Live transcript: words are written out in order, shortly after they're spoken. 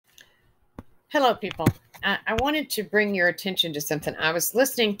Hello, people. I wanted to bring your attention to something. I was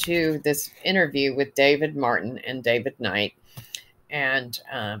listening to this interview with David Martin and David Knight. And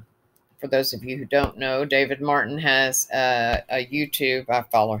for those of you who don't know, David Martin has a YouTube. I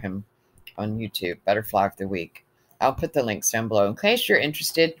follow him on YouTube, Butterfly of the Week. I'll put the links down below in case you're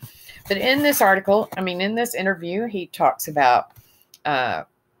interested. But in this article, in this interview, he talks about the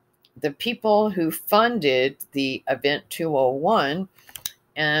people who funded the Event 201,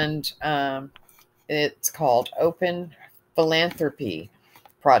 and it's called Open Philanthropy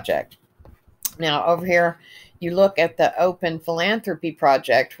Project. Now, over here, you look at the Open Philanthropy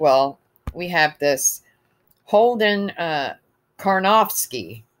Project. Well, we have this Holden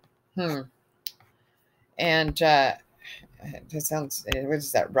Karnofsky. And it sounds, what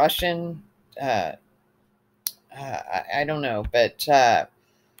is that, Russian? I don't know, but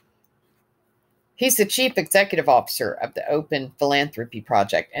he's the chief executive officer of the Open Philanthropy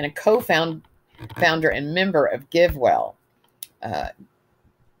Project and a co-founder and member of GiveWell. At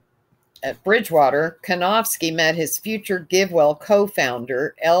Bridgewater, Karnofsky met his future GiveWell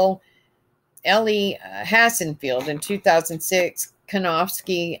co-founder, Ellie Hassenfield, in 2006.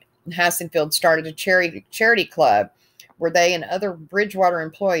 Karnofsky and Hassenfield started a charity club where they and other Bridgewater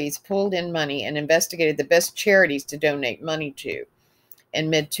employees pooled in money and investigated the best charities to donate money to.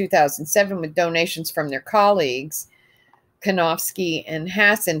 In mid-2007, with donations from their colleagues, Karnofsky and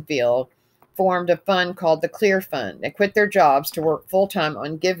Hassenfield formed a fund called the Clear Fund. They quit their jobs to work full-time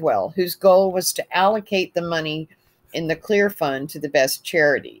on GiveWell, whose goal was to allocate the money in the Clear Fund to the best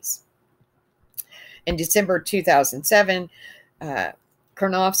charities. In December 2007,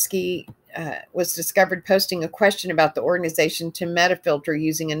 Karnofsky was discovered posting a question about the organization to Metafilter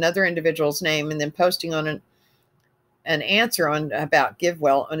using another individual's name and then posting on an answer about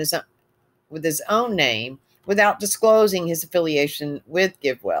GiveWell with his own name without disclosing his affiliation with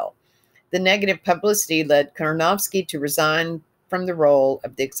GiveWell. The negative publicity led Karnofsky to resign from the role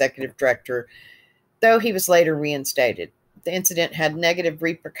of the executive director, though he was later reinstated. The incident had negative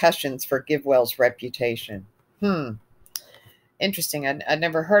repercussions for GiveWell's reputation. Interesting. I'd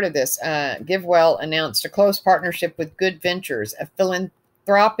never heard of this. GiveWell announced a close partnership with Good Ventures, a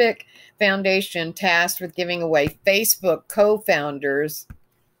philanthropic foundation tasked with giving away Facebook co-founders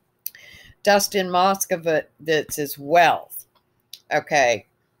Dustin Moscovitz's wealth. Okay.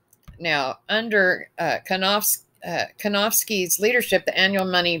 Now, under Karnofsky's leadership, the annual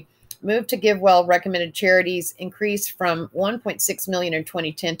money moved to GiveWell recommended charities increased from $1.6 million in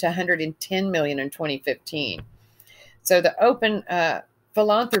 2010 to $110 million in 2015. So the Open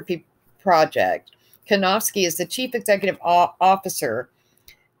Philanthropy Project, Karnofsky is the chief executive officer,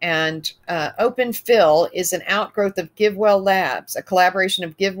 and Open Phil is an outgrowth of GiveWell Labs, a collaboration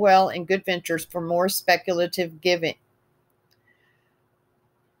of GiveWell and Good Ventures for more speculative giving.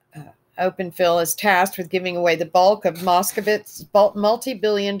 Open Phil is tasked with giving away the bulk of Moscovitz's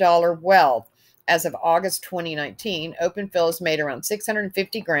multi-billion-dollar wealth. As of August 2019, Open Phil has made around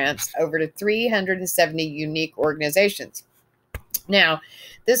 650 grants over to 370 unique organizations. Now,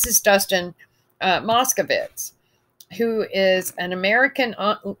 this is Dustin Moskovitz, who is an American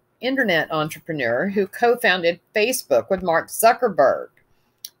internet entrepreneur who co-founded Facebook with Mark Zuckerberg.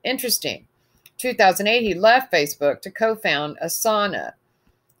 Interesting. 2008, he left Facebook to co-found Asana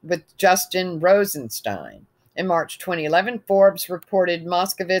with Justin Rosenstein. In March 2011, Forbes reported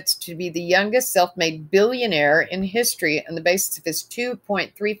Moskovitz to be the youngest self-made billionaire in history on the basis of his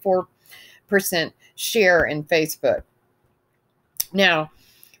 2.34% share in Facebook. Now,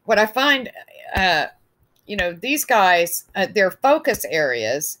 what I find, these guys, their focus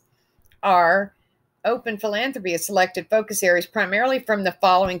areas are Open Philanthropy has selected focus areas primarily from the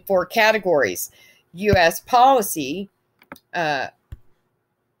following 4 categories: U.S. policy,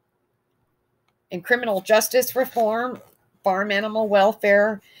 in criminal justice reform, farm animal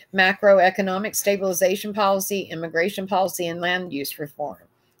welfare, macroeconomic stabilization policy, immigration policy, and land use reform,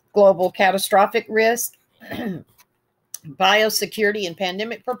 global catastrophic risk, biosecurity and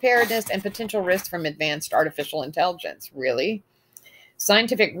pandemic preparedness, and potential risks from advanced artificial intelligence. Really?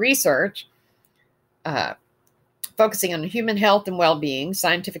 Scientific research, focusing on human health and well-being,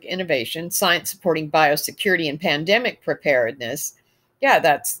 scientific innovation, science supporting biosecurity and pandemic preparedness. Yeah,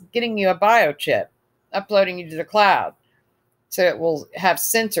 that's getting you a biochip, uploading you to the cloud. So it will have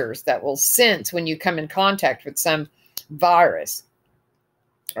sensors that will sense when you come in contact with some virus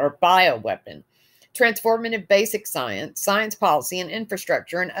or bioweapon. Transformative basic science, science policy and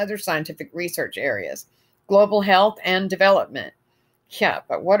infrastructure, and other scientific research areas. Global health and development. Yeah,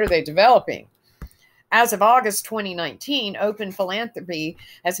 but what are they developing? As of August 2019, Open Philanthropy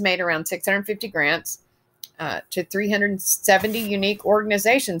has made around 650 grants to 370 unique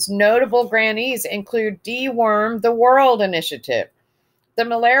organizations. Notable grantees include Deworm the World Initiative, the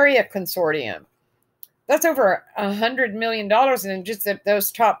Malaria Consortium. That's over $100 million in just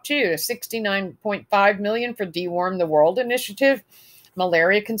those top two. $69.5 million for Deworm the World Initiative,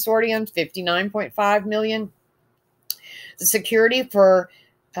 Malaria Consortium, $59.5 million. The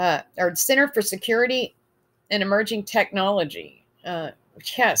Center for Security and Emerging Technology.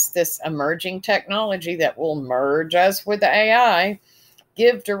 Yes, this emerging technology that will merge us with the AI.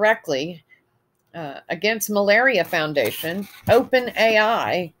 Give directly against Malaria Foundation, Open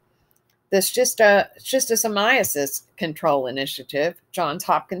AI. This just a psoriasis control initiative. Johns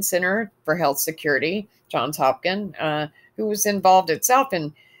Hopkins Center for Health Security, Johns Hopkins, who was involved itself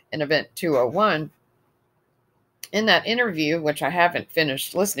in Event 201. In that interview, which I haven't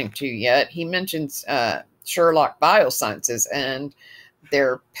finished listening to yet, he mentions Sherlock Biosciences and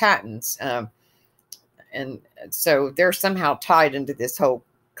their patents. And so they're somehow tied into this whole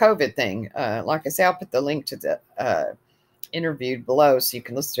COVID thing. Like I say, I'll put the link to the interview below so you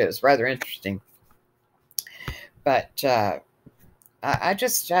can listen to it. It's rather interesting. But I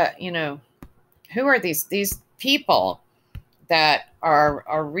just, who are these people that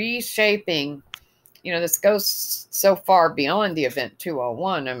are reshaping? This goes so far beyond the Event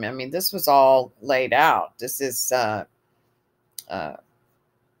 201. I mean, this was all laid out. This is that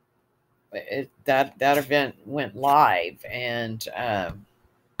event went live, and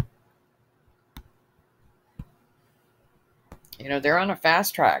they're on a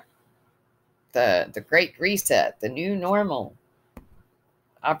fast track. The Great Reset, the new normal,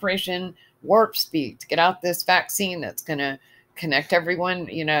 Operation Warp Speed to get out this vaccine that's going to connect everyone,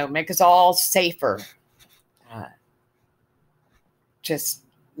 make us all safer, just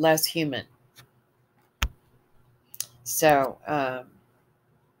less human. So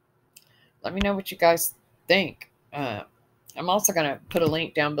let me know what you guys think. I'm also going to put a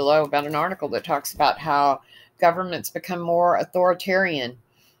link down below about an article that talks about how governments become more authoritarian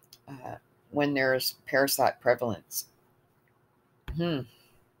when there's parasite prevalence. And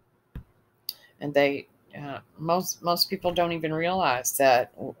they most people don't even realize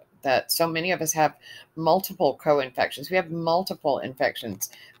that so many of us have multiple co-infections. We have multiple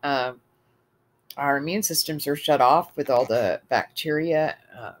infections. Our immune systems are shut off with all the bacteria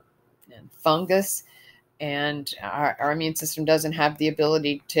and fungus, and our immune system doesn't have the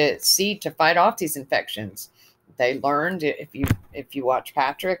ability to fight off these infections. They learned, if you watch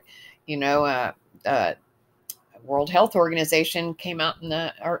Patrick, World Health Organization came out in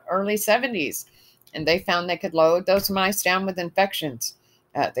the early 70s, and they found they could load those mice down with infections.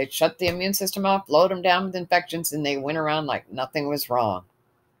 They'd shut the immune system off, load them down with infections, and they went around like nothing was wrong.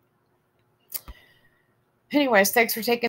 Anyways, thanks for taking